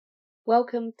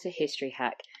Welcome to History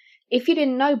Hack. If you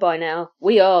didn't know by now,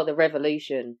 we are the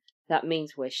revolution. That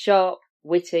means we're sharp,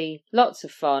 witty, lots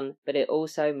of fun, but it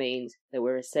also means that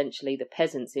we're essentially the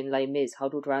peasants in Les Mis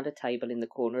huddled round a table in the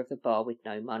corner of the bar with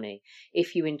no money.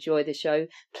 If you enjoy the show,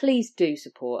 please do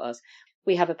support us.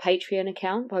 We have a Patreon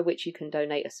account by which you can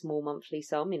donate a small monthly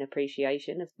sum in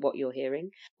appreciation of what you're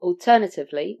hearing.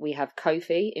 Alternatively, we have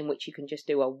Ko-fi, in which you can just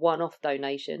do a one-off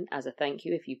donation as a thank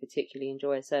you if you particularly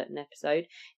enjoy a certain episode.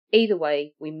 Either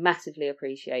way, we massively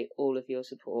appreciate all of your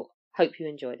support. Hope you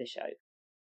enjoy the show.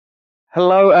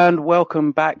 Hello and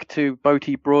welcome back to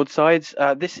Boaty Broadsides.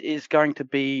 This is going to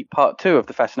be part 2 of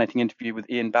the fascinating interview with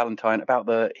Ian Ballantyne about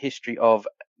the history of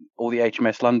all the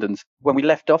HMS Londons. When we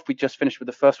left off, we just finished with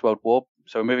the First World War,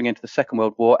 so we're moving into the Second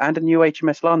World War and a new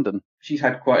HMS London. She's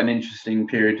had quite an interesting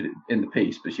period in the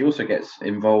piece, but she also gets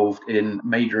involved in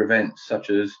major events such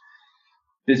as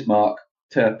Bismarck,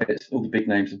 Tirpitz, all the big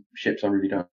names of ships I really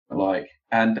don't like.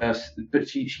 And but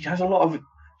she has a lot of.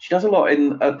 She does a lot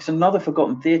in, it's another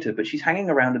forgotten theatre, but she's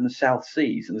hanging around in the South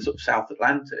Seas, in the sort of South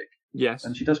Atlantic. Yes.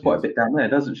 And she does quite a bit down there,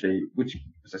 doesn't she? Which,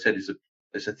 as I said,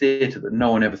 is a theatre that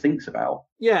no one ever thinks about.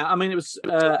 Yeah, I mean, it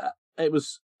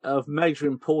was of major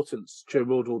importance during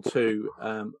World War II.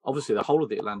 Obviously, the whole of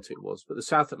the Atlantic was, but the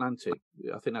South Atlantic,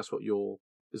 I think that's what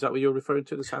is that what you're referring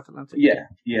to, the South Atlantic?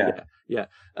 Yeah.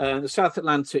 The South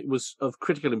Atlantic was of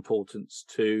critical importance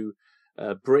to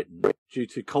Britain due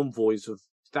to convoys of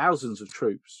thousands of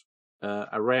troops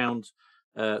around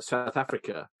South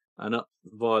Africa and up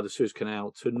via the Suez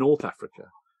Canal to North Africa,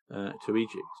 to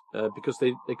Egypt, because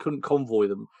they couldn't convoy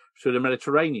them through the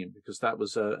Mediterranean because that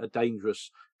was a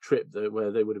dangerous trip where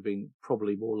they would have been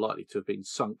probably more likely to have been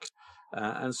sunk.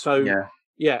 So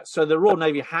the Royal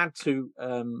Navy had to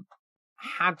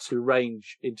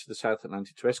range into the South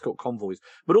Atlantic to escort convoys,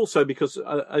 but also because,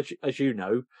 as you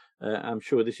know, I'm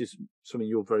sure this is something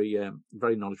you're very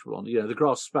knowledgeable on. You know, the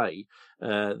Grass Spey,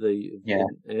 in the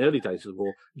early days of the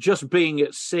war, just being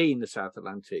at sea in the South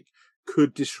Atlantic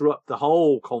could disrupt the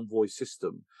whole convoy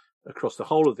system across the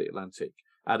whole of the Atlantic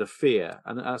out of fear,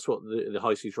 and that's what the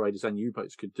high seas raiders and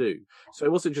U-boats could do. So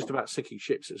it wasn't just about sinking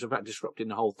ships; it was about disrupting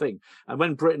the whole thing. And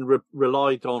when Britain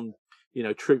relied on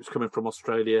troops coming from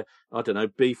Australia, I don't know,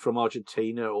 beef from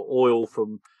Argentina or oil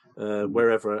from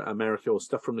wherever, America, or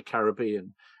stuff from the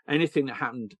Caribbean, anything that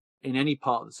happened in any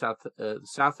part of the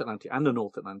South Atlantic and the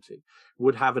North Atlantic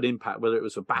would have an impact, whether it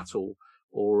was a battle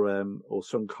or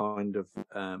some kind of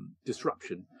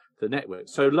disruption to the network.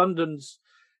 So London's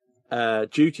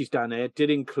duties down there did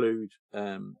include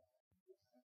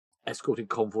escorting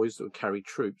convoys that would carry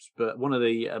troops. But one of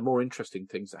the more interesting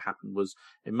things that happened was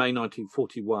in May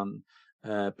 1941,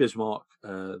 Bismarck,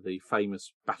 the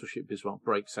famous battleship Bismarck,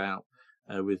 breaks out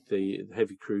with the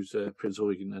heavy cruiser Prince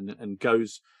Eugen and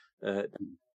goes,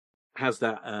 has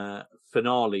that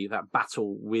finale, that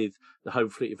battle with the home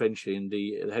fleet eventually, and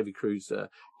the heavy cruiser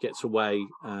gets away,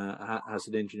 has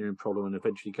an engineering problem and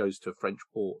eventually goes to a French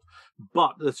port.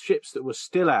 But the ships that were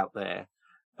still out there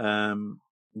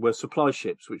were supply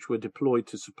ships, which were deployed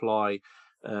to supply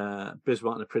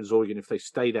Bismarck and the Prince Eugen if they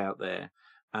stayed out there,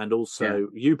 and also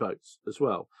U-boats as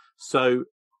well. So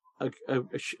a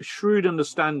shrewd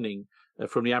understanding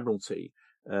from the Admiralty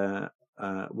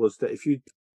was that if you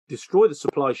destroy the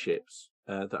supply ships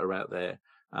that are out there,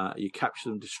 you capture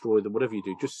them, destroy them, whatever you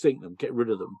do, just sink them, get rid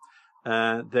of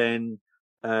them, then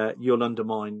you'll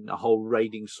undermine a whole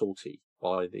raiding sortie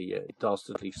by the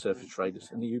dastardly surface raiders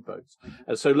and the U-boats.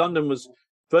 And so London was,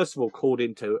 first of all, called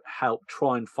in to help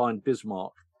try and find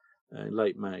Bismarck in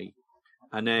late May.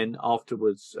 And then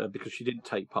afterwards, because she didn't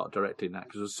take part directly in that,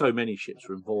 because there were so many ships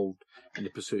were involved in the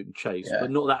pursuit and chase,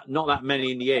 but not that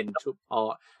many in the end took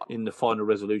part in the final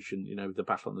resolution, the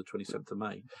battle on the 27th of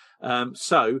May.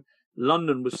 So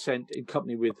London was sent in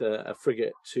company with a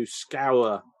frigate to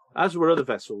scour, as were other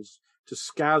vessels, to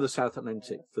scour the South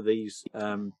Atlantic for these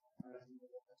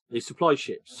supply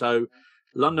ships. So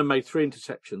London made 3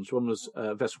 interceptions. One was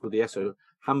a vessel called the Esso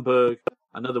Hamburg.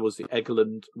 Another was the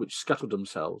Egerland, which scuttled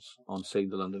themselves on seeing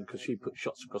the London because she put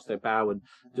shots across their bow, and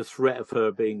the threat of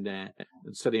her being there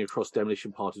and sending across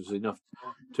demolition parties was enough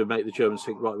to make the Germans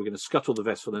think, right, we're going to scuttle the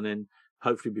vessel and then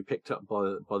hopefully be picked up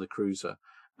by the cruiser.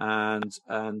 And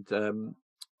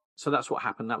so that's what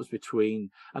happened. That was between,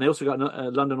 and they also got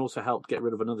London also helped get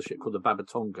rid of another ship called the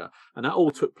Babatonga, and that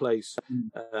all took place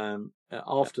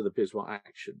after the Bismarck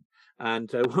action.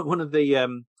 And one of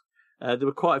the there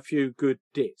were quite a few good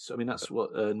dits. I mean, that's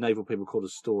what naval people call a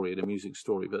story, an amusing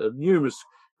story. But there are numerous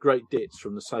great dits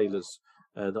from the sailors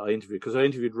that I interviewed, because I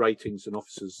interviewed ratings and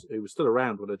officers who were still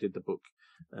around when I did the book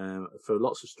for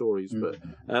lots of stories. But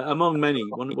among many,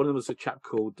 one of them was a chap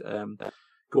called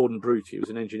Gordon Broaty, who was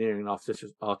an engineering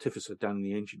artificer down in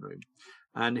the engine room.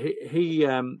 And he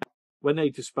when they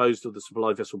disposed of the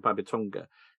supply vessel Babitonga,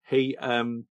 he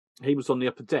was on the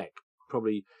upper deck,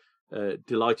 probably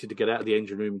delighted to get out of the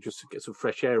engine room and just to get some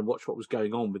fresh air and watch what was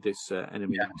going on with this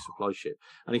enemy supply ship.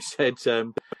 And he said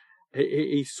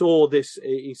he saw this.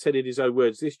 He said in his own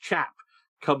words, "This chap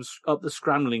comes up the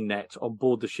scrambling net on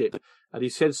board the ship," and he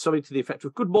said something to the effect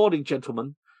of "Good morning,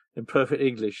 gentlemen," in perfect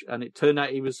English. And it turned out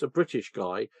he was a British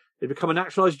guy. He'd become a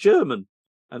naturalised German.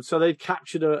 And so they'd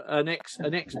captured an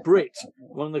ex-Brit,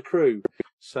 one of the crew.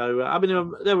 So I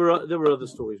mean, there were other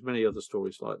stories, many other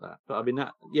stories like that. But I mean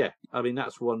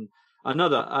that's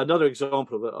another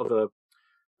example of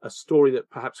a story that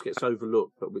perhaps gets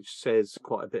overlooked, but which says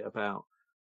quite a bit about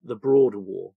the broader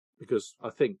war, because I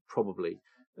think probably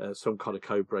some kind of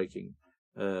code breaking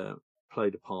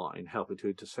played a part in helping to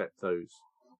intercept those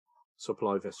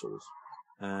supply vessels,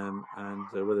 and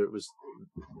whether it was.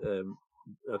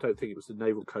 I don't think it was the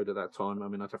naval code at that time. I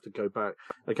mean, I'd have to go back.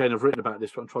 Again, I've written about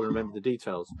this, but I'm trying to remember the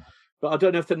details. But I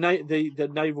don't know if the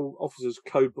naval officers'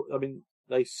 code. I mean,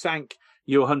 they sank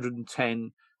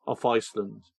U-110 off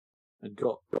Iceland and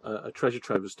got a treasure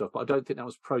trove of stuff, but I don't think that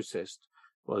was processed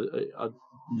by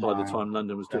the time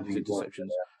London was doing these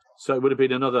interceptions. So it would have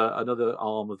been another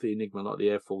arm of the Enigma, like the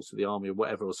Air Force or the Army or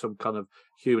whatever, or some kind of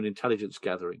human intelligence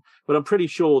gathering. But I'm pretty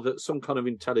sure that some kind of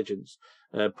intelligence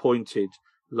pointed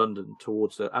London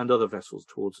towards and other vessels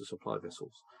towards the supply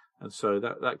vessels, and so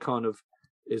that kind of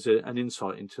is an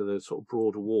insight into the sort of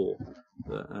broader war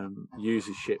that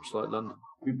uses ships like London.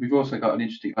 We've also got an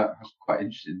interesting. I was quite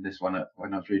interested in this one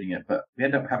when I was reading it, but we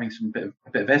end up having a bit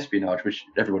of espionage, which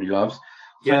everybody loves.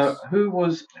 Yes. So who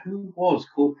was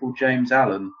Corporal James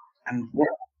Allen, and what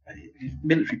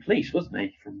military police, wasn't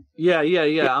he? Yeah.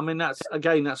 I mean,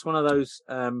 that's one of those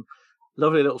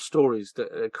lovely little stories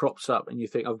that crops up, and you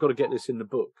think, I've got to get this in the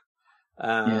book.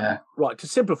 Right, to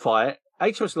simplify it,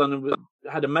 HMS London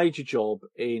had a major job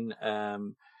in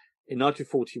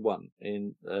 1941,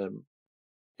 in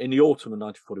the autumn of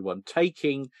 1941,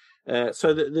 taking a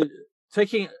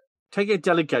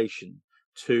delegation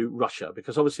to Russia,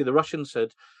 because obviously the Russians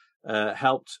had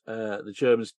helped the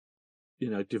Germans,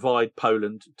 divide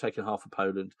Poland, taken half of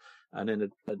Poland, and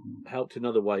then had helped in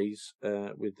other ways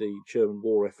with the German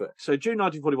war effort. So June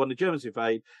 1941, the Germans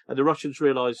invade, and the Russians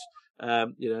realise,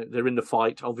 they're in the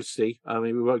fight, obviously. I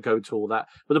mean, we won't go into all that.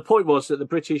 But the point was that the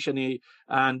British and the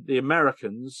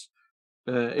Americans,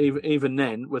 even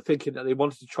then, were thinking that they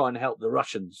wanted to try and help the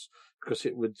Russians, because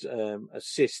it would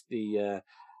assist the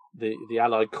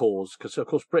Allied cause, because of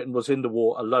course Britain was in the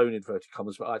war alone, inverted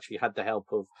commas, but actually had the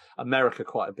help of America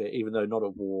quite a bit, even though not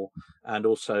at war, and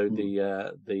also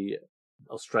the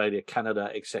Australia, Canada,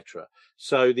 etc.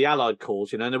 So the Allied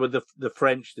cause, and there were the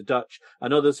French, the Dutch,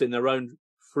 and others in their own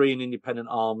free and independent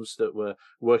arms that were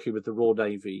working with the Royal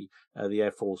Navy, the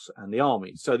Air Force, and the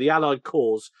Army. So the Allied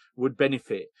cause would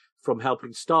benefit from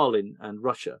helping Stalin and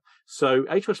Russia. So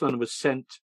HMS London was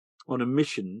sent on a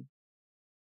mission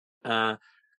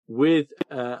with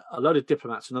a load of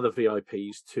diplomats and other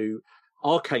VIPs to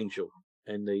Archangel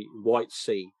in the White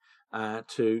Sea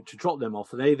to drop them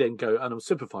off. And they then go, and I'm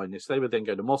simplifying this, they would then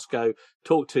go to Moscow,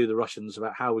 talk to the Russians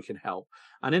about how we can help.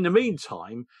 And in the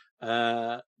meantime,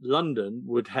 London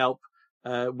would help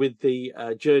with the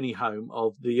journey home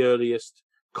of the earliest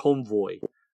convoy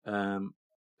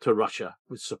to Russia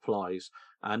with supplies.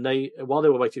 And while they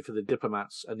were waiting for the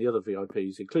diplomats and the other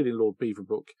VIPs, including Lord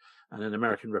Beaverbrook and an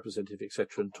American representative,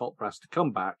 etc., and top brass to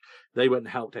come back, they went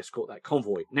and helped escort that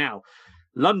convoy. Now,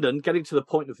 London, getting to the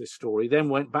point of this story, then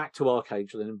went back to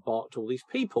Archangel and embarked all these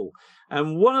people.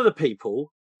 And one of the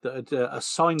people that had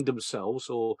assigned themselves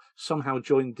or somehow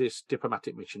joined this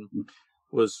diplomatic mission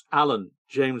was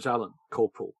James Allen,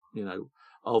 Corporal,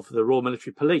 of the Royal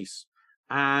Military Police.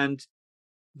 And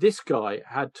this guy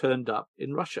had turned up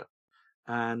in Russia,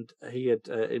 and he had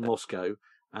in Moscow,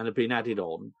 and had been added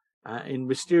on in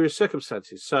mysterious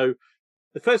circumstances. So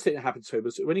the first thing that happened to him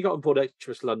was when he got on board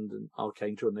HMS London,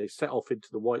 Archangel, and they set off into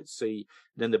the White Sea,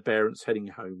 and then the Barents heading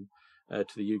home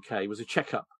to the UK, was a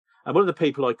checkup. And one of the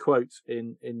people I quote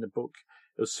in the book,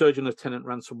 it was Surgeon Lieutenant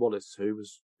Ransom Wallace,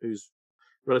 whose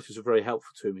relatives were very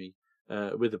helpful to me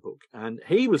with the book. And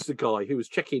he was the guy who was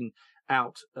checking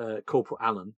out Corporal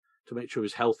Allen to make sure he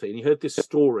was healthy. And he heard this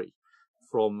story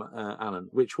from Allen,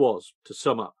 which was, to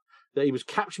sum up, that he was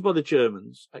captured by the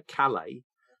Germans at Calais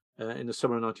in the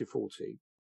summer of 1940,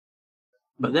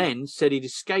 but then said he'd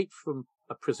escaped from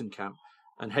a prison camp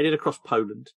and headed across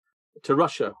Poland to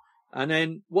Russia. And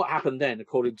then what happened then,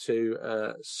 according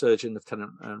to Surgeon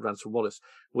Lieutenant Ransom Wallace,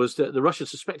 was that the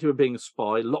Russians suspected him of being a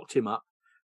spy, locked him up,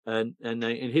 and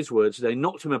they, in his words, they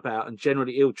knocked him about and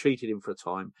generally ill-treated him for a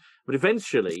time, but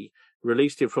eventually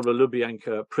released him from the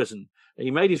Lubyanka prison.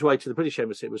 He made his way to the British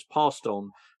embassy. It was passed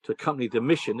on to accompany the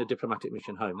mission, the diplomatic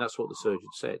mission home. That's what the surgeon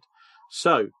said.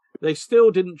 So they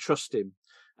still didn't trust him,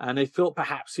 and they thought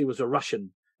perhaps he was a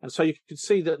Russian. And so you could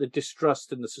see that the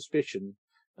distrust and the suspicion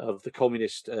of the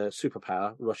communist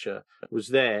superpower, Russia, was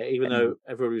there, even though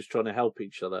everybody was trying to help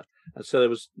each other. And so there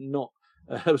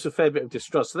was a fair bit of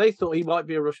distrust. So they thought he might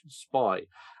be a Russian spy,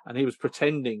 and he was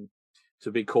pretending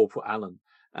to be Corporal Allen.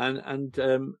 And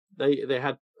they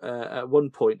had at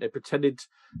one point they pretended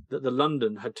that the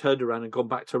London had turned around and gone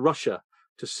back to Russia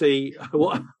to see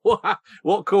what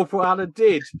Corporal Allen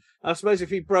did. I suppose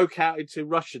if he broke out into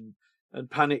Russian and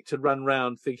panicked and ran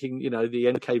round thinking, the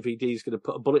NKVD is going to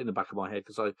put a bullet in the back of my head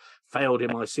because I failed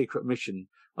in my secret mission,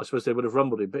 I suppose they would have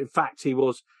rumbled him. But in fact, he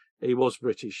was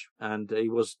British, and he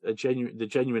was the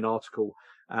genuine article,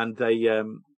 and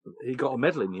he got a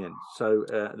medal in the end. So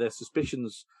their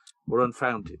suspicions were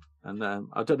unfounded. And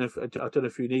I don't know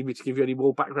if you need me to give you any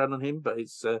more background on him, but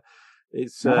it's a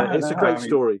great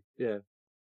story. Yeah.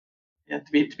 Yeah,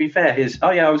 to be fair,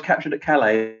 I was captured at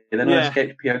Calais, and then I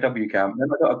escaped POW camp, and then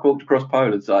I got caught across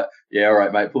Poland. It's like, yeah, all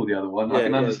right, mate, pull the other one. I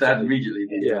can understand immediately.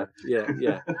 Yeah.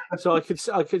 So I could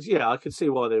see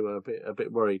why they were a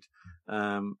bit worried.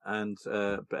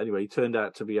 But anyway, he turned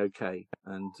out to be okay,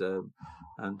 and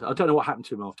I don't know what happened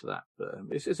to him after that. But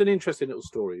it's an interesting little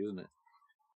story, isn't it?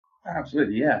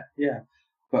 Absolutely, yeah.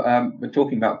 But we're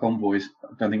talking about convoys.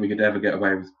 I don't think we could ever get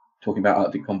away with talking about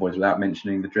Arctic convoys without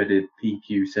mentioning the dreaded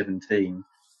PQ-17.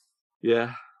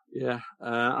 Yeah.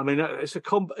 I mean,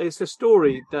 it's a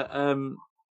story that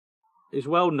is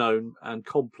well known and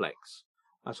complex.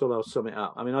 That's all I'll sum it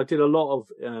up. I mean, I did a lot of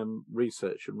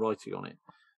research and writing on it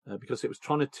because it was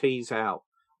trying to tease out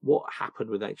what happened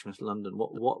with HMS London.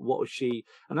 What was she?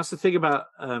 And that's the thing about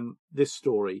this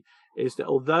story, is that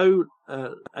although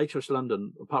HMS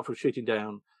London, apart from shooting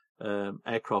down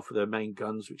aircraft with their main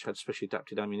guns, which had specially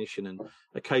adapted ammunition, and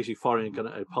occasionally firing a gun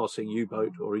at a passing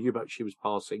U-boat or a U-boat she was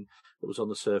passing that was on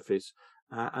the surface,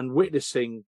 and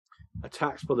witnessing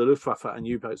attacks by the Luftwaffe and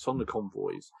U-boats on the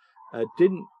convoys,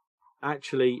 didn't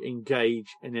actually engage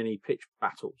in any pitched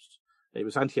battles. It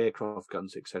was anti-aircraft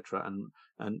guns, etc.,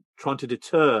 and trying to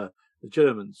deter the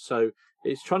Germans. So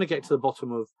it's trying to get to the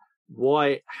bottom of why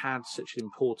it had such an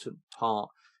important part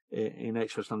in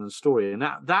HMS London's story, and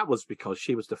that was because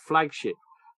she was the flagship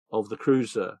of the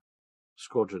cruiser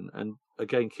squadron. And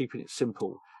again, keeping it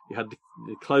simple, you had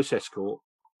the close escort.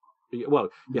 Well,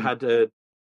 you had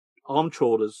armed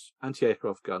trawlers,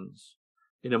 anti-aircraft guns,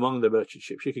 in among the merchant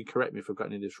ships. You can correct me if I've got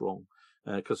any of this wrong,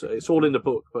 because it's all in the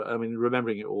book. But I mean,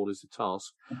 remembering it all is a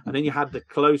task. And then you had the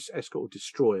close escort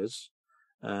destroyers,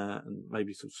 and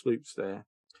maybe some sloops there.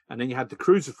 And then you had the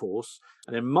cruiser force,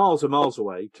 and then miles and miles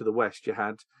away to the west, you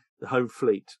had the home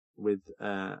fleet with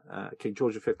King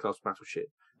George V class battleship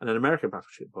and an American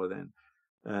battleship by then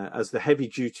as the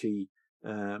heavy-duty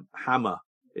hammer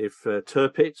if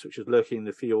Tirpitz, which was lurking in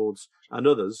the fjords, and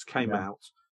others came out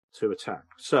to attack.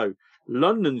 So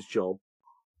London's job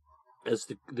as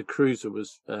the cruiser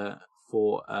was to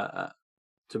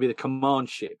be the command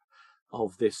ship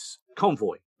of this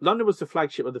convoy. London was the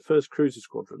flagship of the first cruiser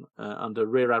squadron under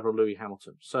Rear Admiral Louis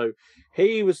Hamilton. So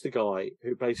he was the guy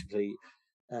who basically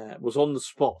was on the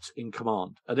spot in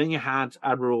command. And then you had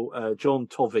Admiral John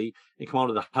Tovey in command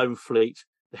of the home fleet,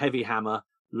 the heavy hammer,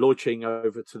 loitering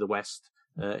over to the west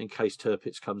in case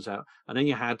Tirpitz comes out. And then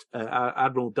you had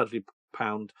Admiral Dudley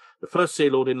Pound, the first Sea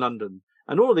Lord in London.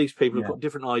 And all of these people have got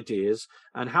different ideas.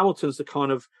 And Hamilton's the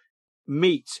kind of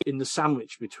meat in the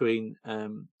sandwich between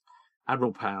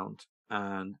Admiral Pound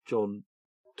and John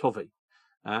Tovey.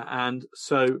 And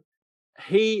so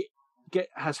he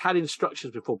has had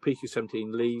instructions before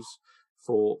PQ-17 leaves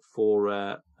for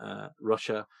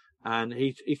Russia, and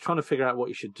he's trying to figure out what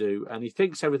he should do, and he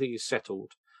thinks everything is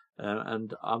settled.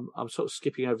 And I'm sort of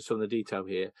skipping over some of the detail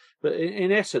here, but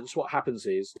in essence, what happens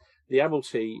is the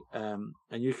Admiralty, and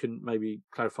you can maybe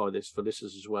clarify this for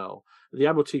listeners as well. The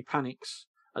Admiralty panics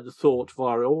at the thought,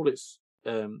 via all its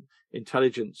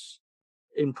intelligence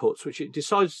inputs, which it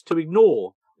decides to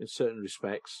ignore in certain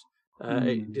respects.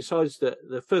 It decides that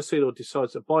the First Sea Lord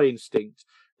decides that by instinct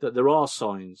that there are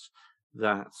signs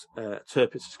that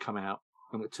Tirpitz has come out,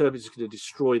 and that Tirpitz is going to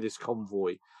destroy this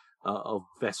convoy of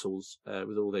vessels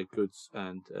with all their goods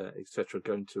and etc.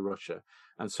 going to Russia,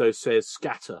 and so it says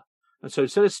scatter. And so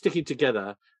instead of sticking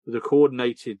together with a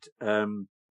coordinated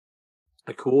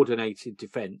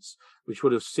defence, which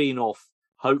would have seen off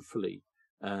hopefully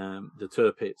the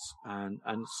Tirpitz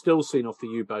and still seen off the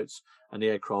U-boats and the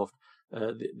aircraft,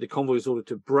 the convoy is ordered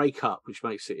to break up, which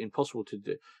makes it impossible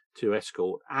to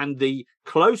escort. And the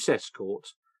close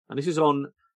escort, and this is on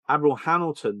Admiral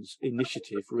Hamilton's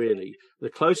initiative, really, the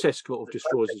close escort of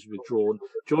destroyers is withdrawn,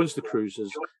 joins the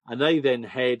cruisers, and they then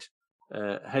head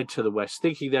to the west,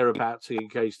 thinking they're about to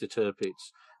engage the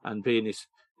Tirpitz and be in this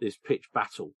pitched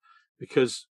battle,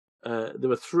 because there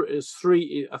were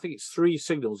three, I think it's three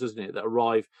signals, isn't it, that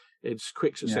arrive in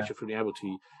quick succession from the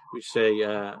Boaty,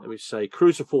 which say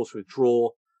cruiser force withdraw,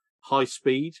 high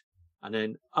speed, and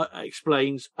then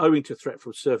explains owing to threat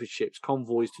from surface ships,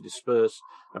 convoys to disperse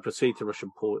and proceed to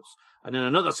Russian ports. And then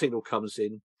another signal comes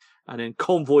in, and then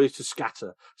convoys to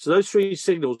scatter. So those three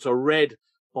signals are read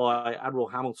by Admiral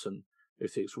Hamilton, who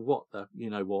thinks, well, what the, you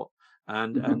know what?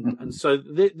 And so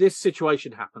this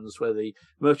situation happens where the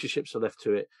merchant ships are left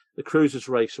to it, the cruisers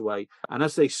race away, and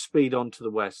as they speed on to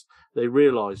the west, they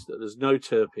realise that there's no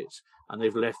Tirpitz, and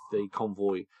they've left the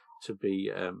convoy to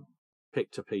be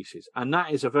picked to pieces. And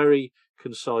that is a very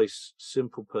concise,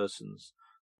 simple person's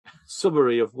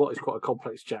summary of what is quite a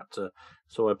complex chapter.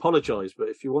 So I apologise, but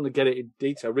if you want to get it in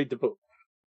detail, read the book.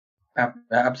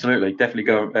 Absolutely, definitely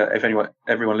go. If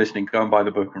everyone listening, go and buy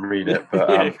the book and read it.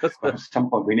 But at some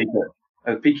point, we need to.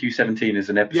 PQ-17 is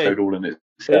an episode all in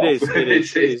itself. It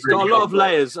is. It's got really a lot of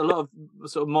layers, a lot of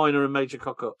sort of minor and major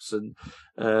cock-ups, and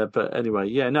but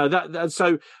anyway,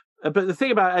 so. But the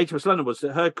thing about HMS London was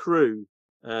that her crew,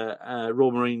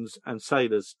 Royal Marines and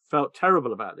sailors, felt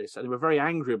terrible about this, and they were very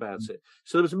angry about it.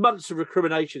 So there was months of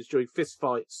recriminations during fist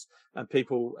fights and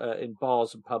people in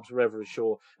bars and pubs wherever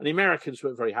ashore. And the Americans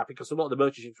weren't very happy because a lot of the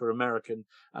merchant ships were American,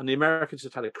 and the Americans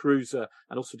had a cruiser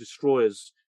and also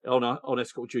destroyers on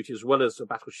escort duty, as well as a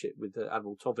battleship with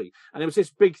Admiral Tovey. And it was this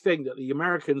big thing that the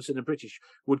Americans and the British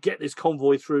would get this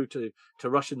convoy through to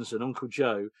Russians and Uncle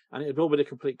Joe, and it had all been a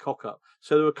complete cock-up.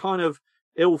 So there were kind of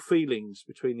ill feelings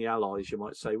between the Allies, you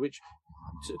might say, which,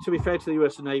 to be fair to the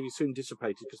US and Navy, soon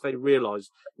dissipated because they realised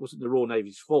it wasn't the Royal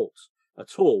Navy's fault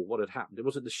at all what had happened. It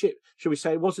wasn't the ship, shall we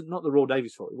say, it wasn't not the Royal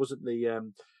Navy's fault. It wasn't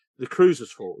the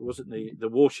cruiser's fault. It wasn't the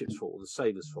warship's fault or the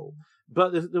sailor's fault.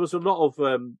 But there was a lot of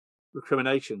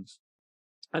recriminations,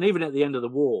 and even at the end of the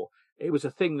war, it was a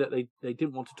thing that they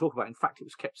didn't want to talk about. In fact, it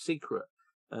was kept secret,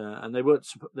 and they were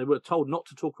told not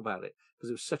to talk about it because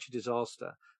it was such a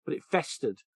disaster. But it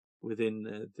festered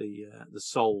within the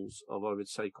souls of, I would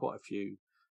say, quite a few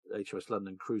HMS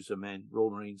London cruiser men,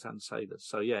 Royal Marines and sailors.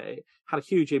 So yeah, it had a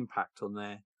huge impact on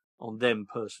them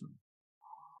personally.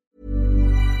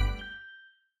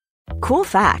 Cool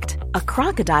fact, a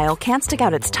crocodile can't stick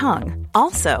out its tongue.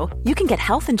 Also, you can get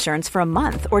health insurance for a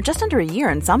month or just under a year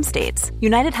in some states.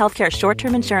 United Healthcare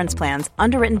short-term insurance plans,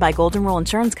 underwritten by Golden Rule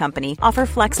Insurance Company, offer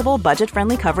flexible,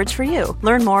 budget-friendly coverage for you.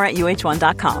 Learn more at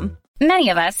uh1.com. Many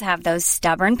of us have those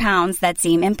stubborn pounds that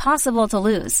seem impossible to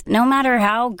lose, no matter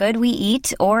how good we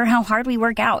eat or how hard we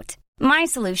work out. My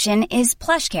solution is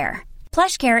PlushCare.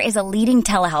 PlushCare is a leading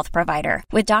telehealth provider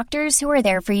with doctors who are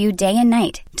there for you day and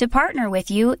night to partner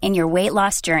with you in your weight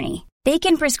loss journey. They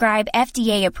can prescribe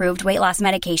FDA-approved weight loss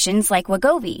medications like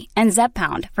Wegovy and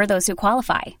Zepbound for those who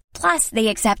qualify. Plus, they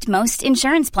accept most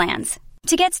insurance plans.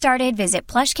 To get started, visit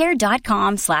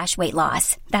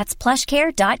plushcare.com/weightloss. That's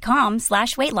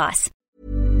plushcare.com/weightloss.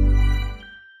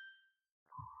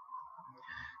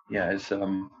 Yeah,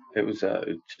 it was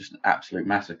just an absolute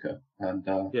massacre, and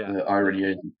the irony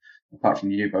is, apart from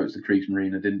the U-boats, the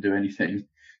Kriegsmarine didn't do anything.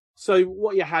 So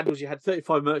what you had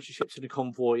 35 merchant ships in a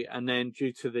convoy, and then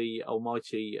due to the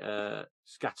almighty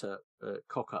scatter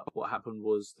cock-up, what happened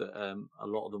was that a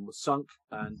lot of them were sunk,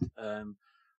 and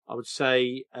I would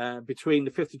say between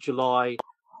the 5th of July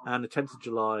and the 10th of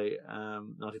July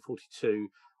 1942,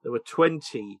 there were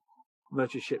 20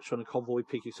 merchant ships on a convoy,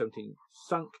 PQ-17,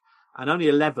 sunk, and only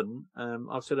 11,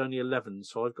 I've said only 11,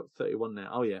 so I've got 31 now.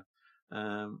 Oh, yeah.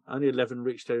 Only 11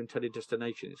 reached their intended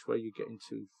destination. It's where you get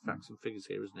into facts and figures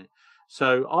here, isn't it?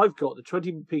 So I've got the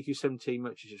 20 PQ-17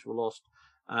 merchant ships were lost,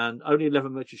 and only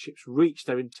 11 merchant ships reached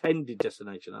their intended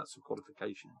destination. That's a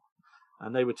qualification.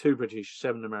 And they were 2 British,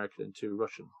 7 American, and 2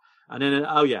 Russian. And then,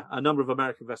 a number of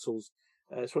American vessels.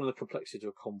 It's one of the complexities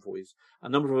of convoys. A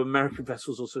number of American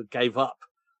vessels also gave up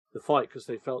the fight because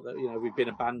they felt that, we'd been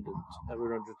abandoned, we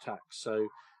were under attack. So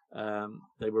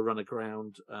they were run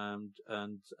aground, and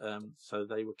so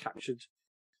they were captured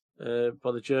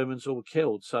by the Germans or were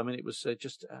killed. So I mean, it was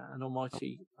just an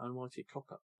almighty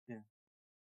cock-up. Yeah.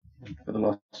 For the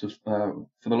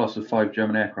loss of 5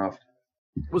 German aircraft.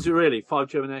 Was it really 5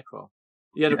 German aircraft?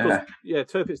 Yeah, and of course,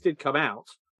 Tirpitz did come out,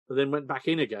 but then went back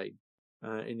in again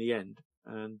in the end.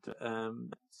 And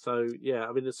so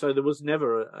there was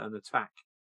never an attack,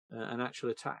 an actual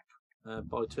attack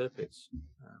by Tirpitz.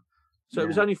 So it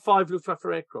was only 5 Luftwaffe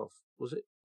aircraft, was it?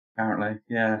 Apparently,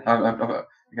 yeah.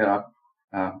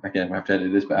 Again, I have to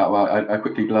edit this bit out. I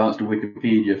quickly glanced at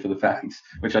Wikipedia for the facts,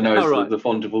 which I know is the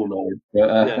font of all knowledge.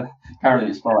 But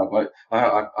apparently it's 5.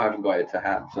 I haven't got it to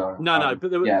hand. So no.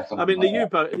 But there were,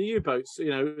 the U-boats,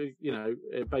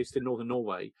 based in northern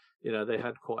Norway, they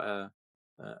had quite a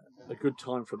good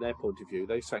time from their point of view.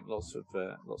 They sank lots of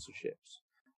ships,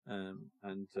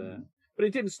 but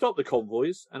it didn't stop the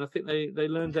convoys, and I think they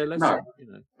learned their lesson.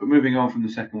 No. But moving on from the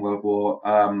Second World War,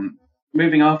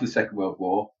 moving after the Second World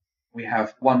War, we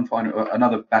have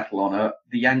another battle on Earth,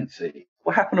 the Yangtze.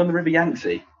 What happened on the River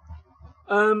Yangtze?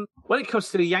 When it comes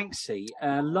to the Yangtze,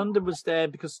 London was there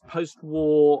because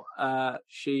post-war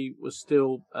she was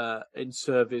still in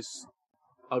service,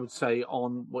 I would say,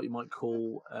 on what you might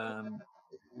call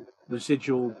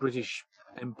residual British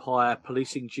Empire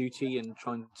policing duty and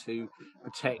trying to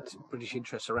protect British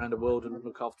interests around the world and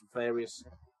look after various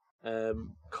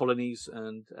colonies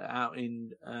and out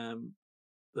in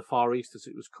the Far East, as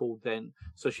it was called then.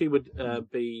 So she would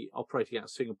be operating out of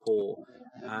Singapore,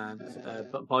 and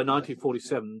but by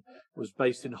 1947 was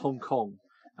based in Hong Kong.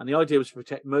 And the idea was to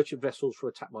protect merchant vessels from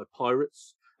attack by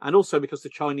pirates, and also because the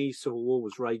Chinese Civil War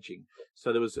was raging.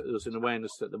 So there was an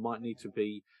awareness that there might need to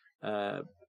be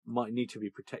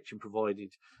protection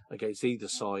provided against either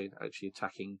side actually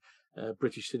attacking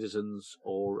British citizens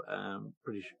or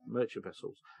British merchant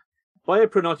vessels. By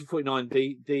April 1949,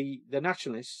 the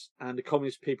Nationalists and the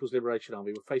Communist People's Liberation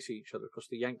Army were facing each other across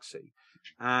the Yangtze,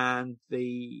 and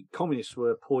the Communists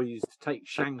were poised to take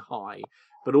Shanghai,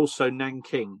 but also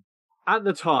Nanking. At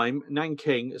the time,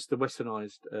 Nanking, it's the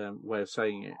westernized way of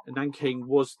saying it, Nanking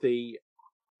was the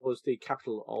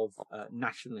capital of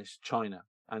nationalist China,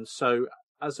 and so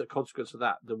as a consequence of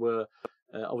that, there were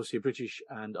obviously British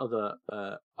and other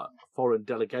foreign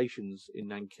delegations in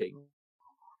Nanking,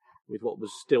 with what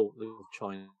was still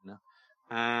China,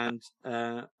 and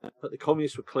but the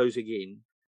communists were closing in,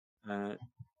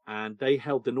 and they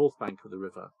held the north bank of the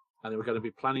river, and they were going to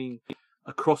be planning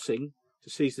a crossing to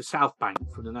seize the south bank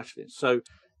from the nationalists. So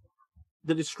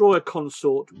the destroyer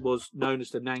consort was known as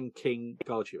the Nanking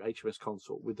Guardship, HMS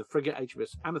Consort, with the frigate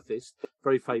HMS Amethyst,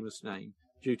 very famous name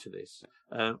due to this,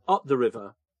 up the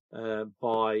river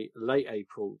by late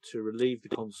April to relieve the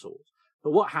consort.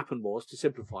 But what happened was, to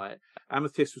simplify it,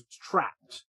 Amethyst was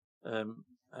trapped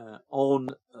on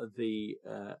the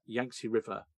Yangtze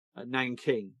River at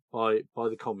Nanking by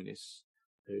the communists,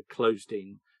 who closed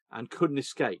in and couldn't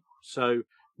escape. So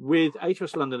with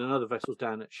HMS London and other vessels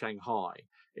down at Shanghai,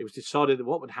 it was decided that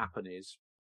what would happen is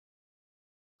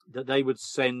that they would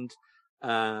send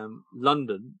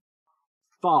London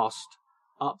fast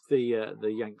up the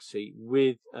Yangtze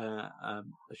with a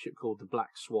ship called the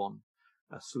Black Swan,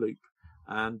 a sloop.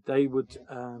 And they would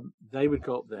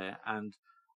go up there and,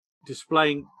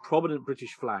 displaying prominent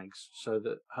British flags so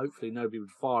that hopefully nobody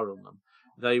would fire on them,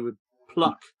 they would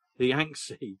pluck the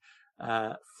Yangtze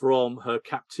from her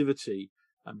captivity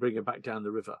and bring her back down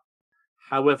the river.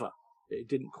 However, it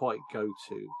didn't quite go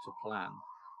to plan,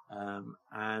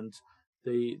 and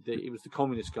it was the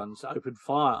communist guns that opened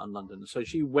fire on London. So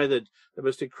she weathered the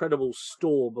most incredible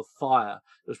storm of fire.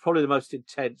 It was probably the most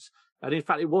intense, and in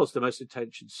fact it was the most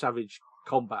intense and savage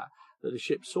combat that the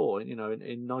ship saw in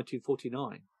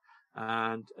 1949.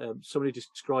 And somebody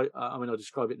described, I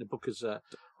describe it in the book as a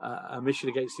mission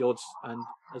against the odds, and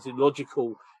as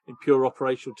illogical in pure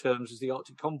operational terms as the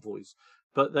Arctic convoys.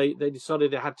 But they decided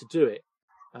they had to do it,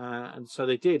 and so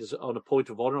they did, as on a point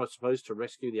of honour, I suppose, to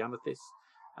rescue the Amethyst.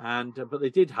 And but they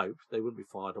did hope they wouldn't be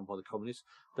fired on by the communists.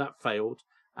 That failed,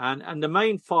 and the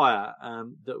main fire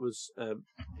that was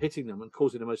hitting them and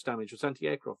causing the most damage was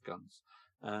anti-aircraft guns.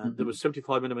 There was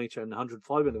 75mm and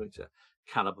 105mm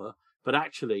caliber, but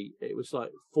actually it was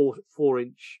like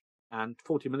 4-inch and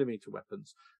 40mm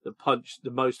weapons that punched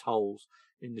the most holes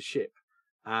in the ship.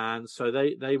 And so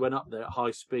they went up there at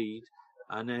high speed,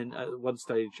 and then at one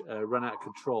stage ran out of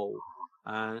control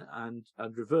and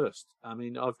reversed. I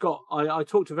mean, I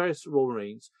talked to various Royal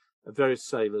Marines, various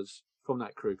sailors from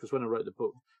that crew, because when I wrote the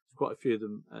book, there's quite a few of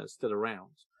them still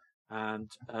around, and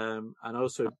I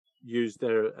also used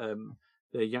their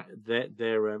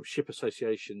ship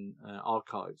association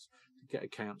archives to get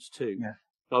accounts too. Yeah.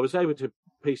 So I was able to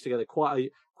piece together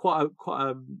quite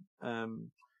a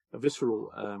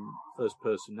visceral first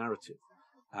person narrative,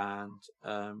 and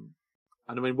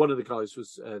I mean, one of the guys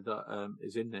was that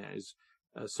is in there is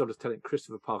Sub Lieutenant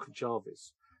Christopher Parker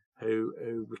Jarvis,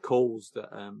 who recalls that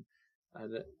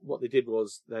what they did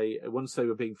was once they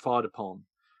were being fired upon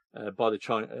by the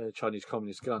Chinese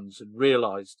communist guns and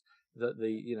realised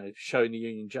that showing the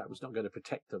Union Jack was not going to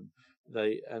protect them.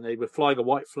 They were flying a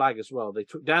white flag as well. They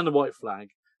took down the white flag,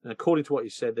 and according to what he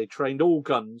said, they trained all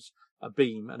guns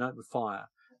abeam and opened fire.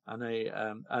 And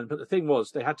but the thing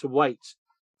was, they had to wait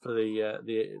for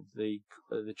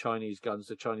the Chinese guns,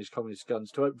 the Chinese communist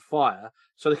guns, to open fire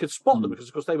so they could spot them, because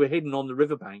of course they were hidden on the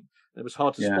riverbank and it was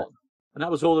hard to spot them. And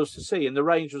that was all there was to see. And the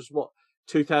range was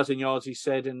 2,000 yards, he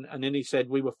said, and then he said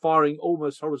we were firing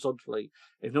almost horizontally,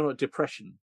 if not a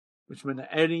depression, which meant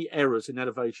that any errors in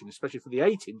elevation, especially for the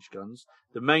 8-inch guns,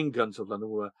 the main guns of London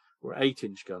were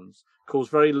 8-inch guns,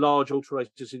 caused very large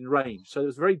alterations in range. So it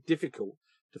was very difficult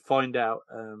to find out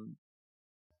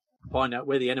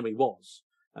where the enemy was.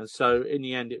 And so in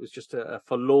the end, it was just a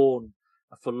forlorn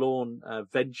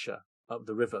venture up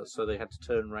the river. So they had to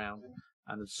turn around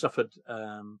and had suffered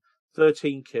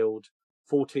 13 killed,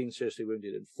 14 seriously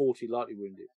wounded, and 40 lightly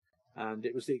wounded. And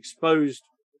it was the exposed,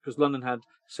 because London had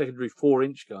secondary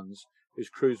 4-inch guns whose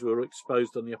crews were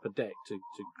exposed on the upper deck to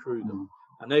crew them.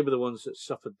 And they were the ones that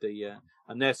suffered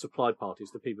and their supply parties,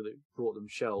 the people that brought them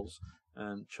shells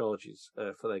and charges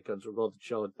for their guns, or rather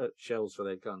shells for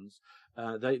their guns,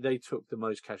 they took the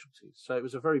most casualties. So it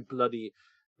was a very bloody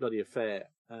affair,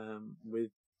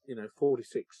 with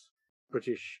 46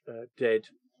 British dead,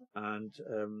 and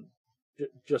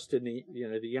just in the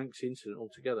the Yanks incident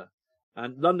altogether.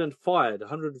 And London fired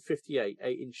 158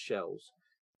 8-inch shells,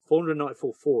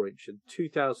 494 4-inch, and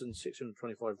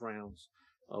 2,625 rounds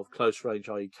of close range,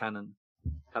 i.e. cannon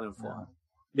fire.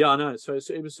 Yeah, I know. So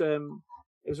it was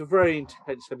a very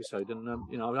intense episode, and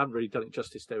I haven't really done it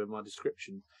justice there with my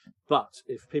description. But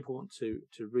if people want to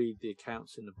read the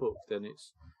accounts in the book, then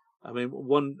it's,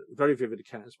 one very vivid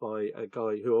account is by a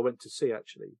guy who I went to see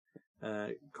actually,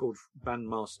 called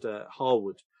Bandmaster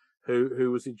Harwood,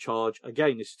 who was in charge.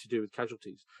 Again, this is to do with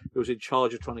casualties. Who was in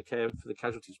charge of trying to care for the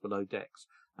casualties below decks,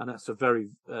 and that's a very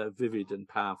vivid and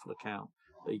powerful account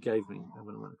that he gave me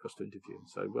when I went across to interview him.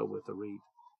 So well worth a read.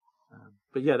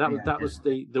 But yeah, that was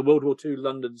the World War II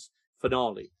London's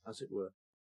finale, as it were.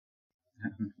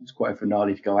 It's quite a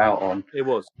finale to go out on. It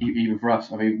was, even for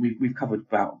us. I mean, we've covered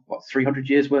about 300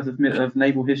 years worth of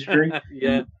naval history.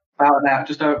 Yeah,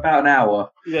 about an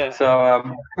hour. Yeah.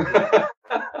 So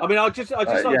I just like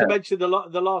to mention the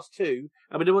last two.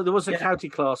 There was a County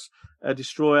class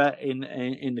destroyer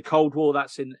in the Cold War.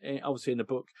 That's obviously in the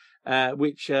book,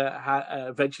 which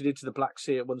ventured into the Black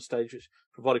Sea at one stage, which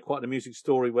provided quite an amusing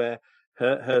story where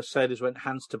her sailors went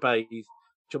hands to bathe,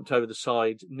 jumped over the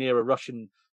side near a Russian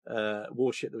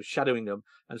warship that was shadowing them,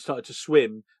 and started to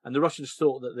swim. And the Russians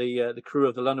thought that the crew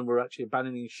of the London were actually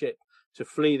abandoning ship to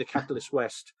flee the capitalist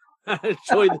West.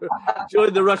 joined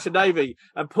the Russian Navy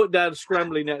and put down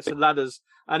scrambling nets and ladders.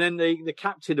 And then the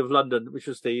captain of London, which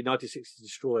was the 1960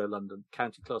 destroyer London,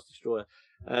 County class destroyer,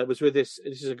 was with this.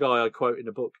 This is a guy I quote in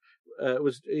the book.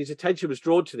 His attention was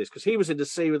drawn to this because he was in the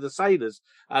sea with the sailors,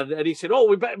 and he said, "Oh,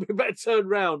 we better turn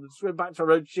round and swim back to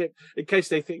our own ship in case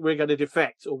they think we're going to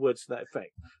defect," or words to that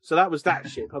effect. So that was that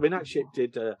ship. That ship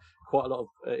did quite a lot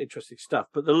of interesting stuff.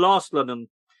 But the last London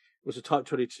was a Type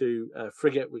 22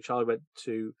 frigate, which I went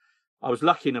to. I was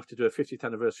lucky enough to do a 50th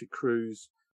anniversary cruise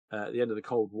at the end of the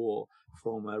Cold War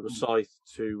from Rosyth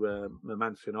to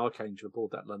Murmansk and Archangel aboard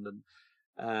that London.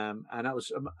 And that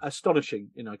was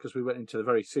astonishing, because we went into the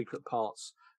very secret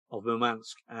parts of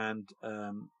Murmansk and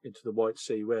into the White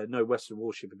Sea, where no Western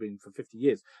warship had been for 50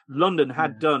 years. London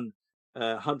had done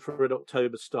Hunt for Red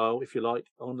October style, if you like,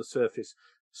 on the surface,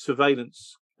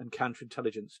 surveillance and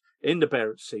counterintelligence in the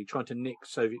Barents Sea, trying to nick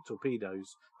Soviet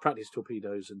torpedoes, practice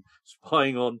torpedoes, and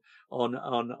spying on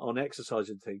exercise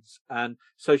and things. And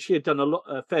so she had done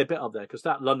a fair bit up there, because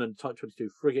that London Type 22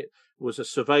 frigate was a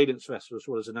surveillance vessel as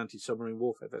well as an anti-submarine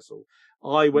warfare vessel.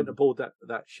 I went aboard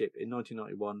that ship in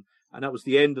 1991, and that was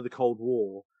the end of the Cold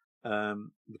War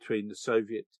between the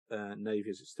Soviet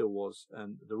Navy, as it still was,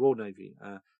 and the Royal Navy.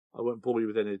 I won't bore you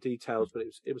with any details, but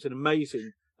it was an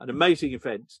amazing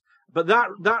event. But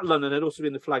that London had also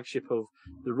been the flagship of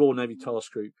the Royal Navy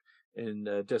Task Group in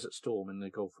Desert Storm in the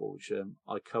Gulf War, which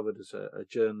I covered as a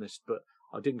journalist, but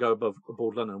I didn't go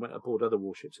aboard London. I went aboard other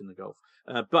warships in the Gulf.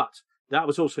 But that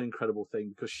was also an incredible thing,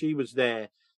 because she was there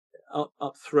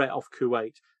up threat off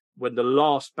Kuwait when the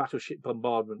last battleship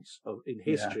bombardments in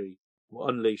history were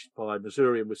unleashed by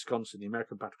Missouri and Wisconsin, the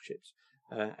American battleships,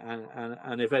 and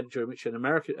an event during which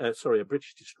a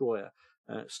British destroyer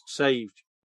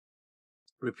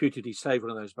reputedly saved one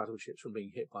of those battleships from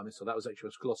being hit by a missile. That was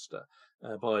HMS Gloucester,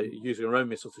 by using her own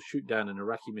missile to shoot down an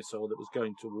Iraqi missile that was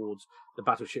going towards the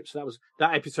battleship. So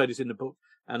that episode is in the book.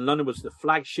 And London was the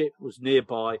flagship, was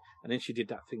nearby, and then she did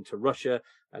that thing to Russia,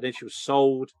 and then she was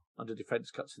sold under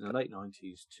defence cuts in the late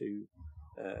 90s to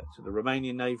to the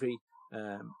Romanian Navy,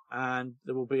 and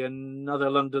there will be another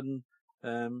London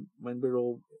when we're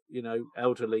all,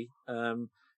 elderly,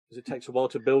 because it takes a while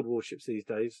to build warships these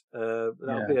days.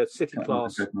 That'll be a city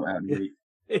class.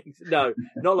 No,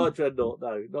 not like Dreadnought.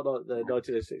 No, not like the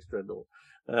 1906 Dreadnought.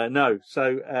 No,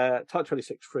 so Type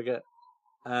 26 frigate.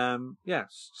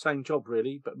 Same job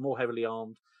really, but more heavily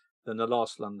armed than the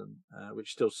last London,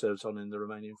 which still serves on in the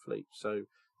Romanian fleet. So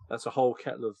that's a whole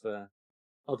kettle of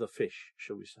other fish,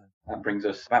 shall we say? That brings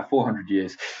us about 400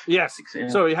 years. Yes.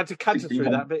 Sorry, you had to canter through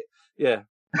that bit. Yeah.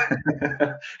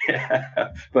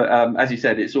 Yeah. But as you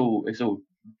said, it's all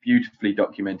beautifully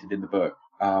documented in the book,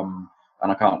 and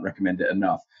I can't recommend it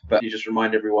enough. But you just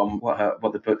remind everyone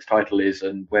what the book's title is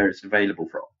and where it's available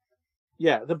from.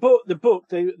 Yeah, the book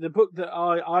that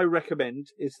I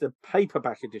recommend is the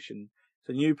paperback edition. It's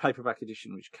a new paperback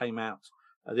edition which came out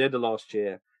at the end of last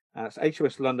year. It's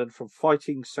HMS London, From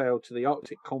Fighting Sail to the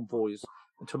Arctic Convoys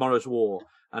and Tomorrow's War.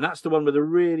 And that's the one with a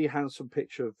really handsome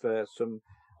picture of some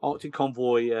Arctic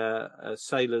convoy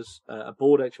sailors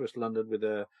aboard HMS London with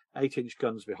 8-inch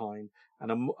guns behind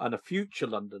and a future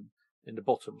London in the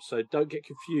bottom. So don't get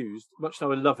confused, much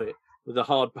though I love it, with the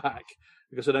hardback,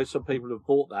 because I know some people have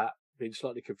bought that being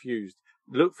slightly confused.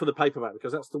 Look for the paperback,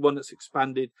 because that's the one that's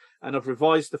expanded, and I've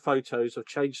revised the photos, I've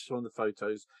changed some of the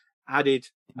photos, added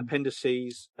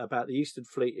appendices about the Eastern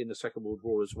Fleet in the Second World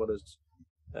War, as well as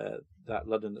that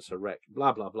London that's a wreck,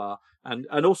 blah, blah, blah. And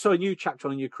also a new chapter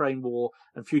on the Ukraine War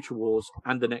and future wars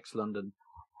and the next London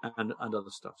and other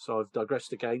stuff. So I've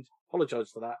digressed again. Apologise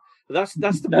for that. But that's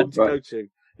the book to go to.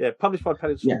 Yeah, published by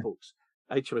Peninsula Books,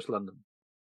 HMS London.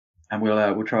 And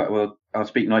I'll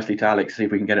speak nicely to Alex, see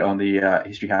if we can get it on the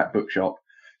History Hack bookshop.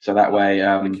 So that way,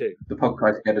 the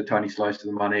podcast get a tiny slice of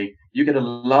the money. You get a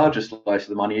larger slice of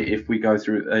the money if we go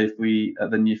through,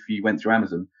 than if you went through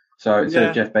Amazon. So instead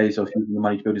of Jeff Bezos using the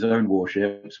money to build his own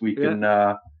warships, we can,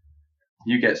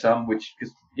 you get some, which,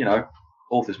 because,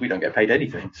 authors, we don't get paid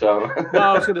anything. So no,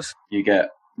 I was gonna... you get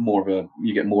more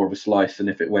of a slice than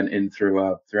if it went in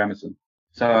through Amazon.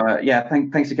 So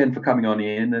thanks again for coming on,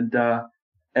 Ian, and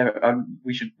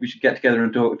we should get together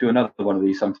and do another one of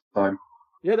these sometime.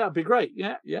 Yeah, that'd be great.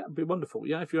 Yeah, it'd be wonderful.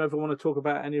 Yeah, if you ever want to talk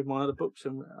about any of my other books,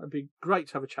 it'd be great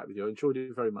to have a chat with you. I enjoyed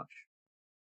it very much.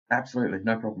 Absolutely,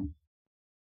 no problem.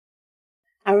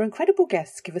 Our incredible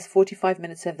guests give us 45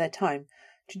 minutes of their time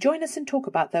to join us and talk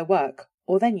about their work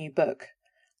or their new book.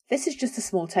 This is just a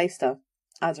small taster.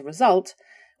 As a result,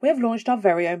 we have launched our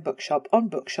very own bookshop on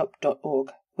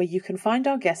bookshop.org, where you can find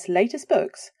our guests' latest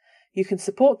books, you can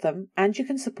support them, and you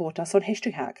can support us on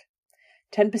History Hack.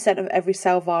 10% of every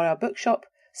sale via our bookshop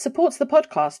supports the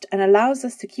podcast and allows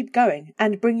us to keep going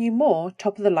and bring you more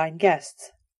top-of-the-line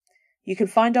guests. You can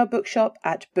find our bookshop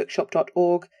at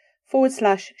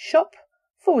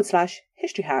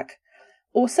bookshop.org/shop/History Hack,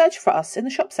 or search for us in the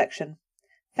shop section.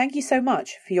 Thank you so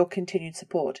much for your continued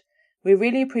support. We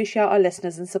really appreciate our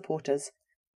listeners and supporters.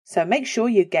 So make sure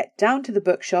you get down to the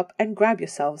bookshop and grab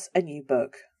yourselves a new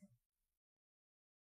book.